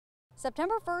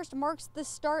September 1st marks the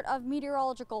start of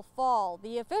meteorological fall,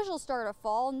 the official start of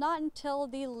fall, not until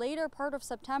the later part of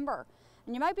September.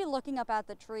 And you might be looking up at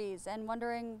the trees and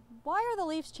wondering, why are the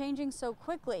leaves changing so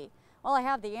quickly? Well, I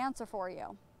have the answer for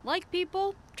you. Like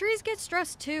people, trees get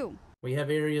stressed too. We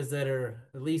have areas that are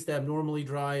at least abnormally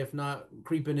dry, if not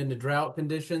creeping into drought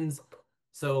conditions.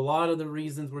 So a lot of the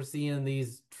reasons we're seeing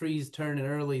these trees turning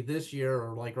early this year,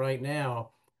 or like right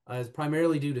now, is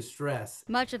primarily due to stress.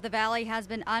 Much of the valley has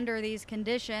been under these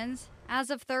conditions. As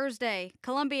of Thursday,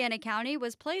 Columbiana County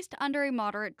was placed under a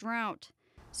moderate drought.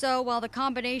 So while the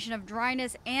combination of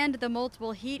dryness and the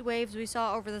multiple heat waves we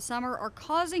saw over the summer are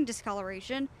causing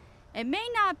discoloration, it may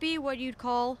not be what you'd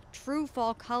call true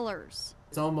fall colors.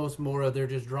 It's almost more of they're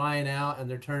just drying out and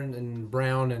they're turning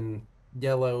brown and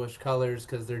yellowish colors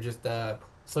because they're just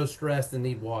so stressed and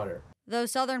need water. Though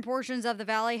southern portions of the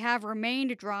valley have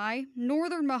remained dry,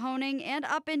 northern Mahoning and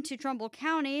up into Trumbull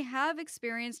County have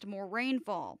experienced more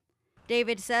rainfall.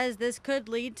 David says this could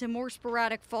lead to more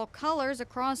sporadic fall colors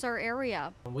across our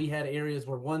area. We had areas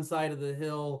where one side of the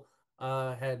hill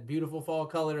had beautiful fall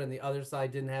color and the other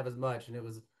side didn't have as much, and it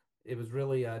was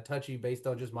really touchy based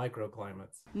on just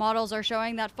microclimates. Models are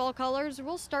showing that fall colors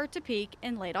will start to peak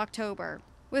in late October.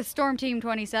 With Storm Team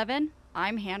 27,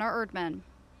 I'm Hannah Erdman.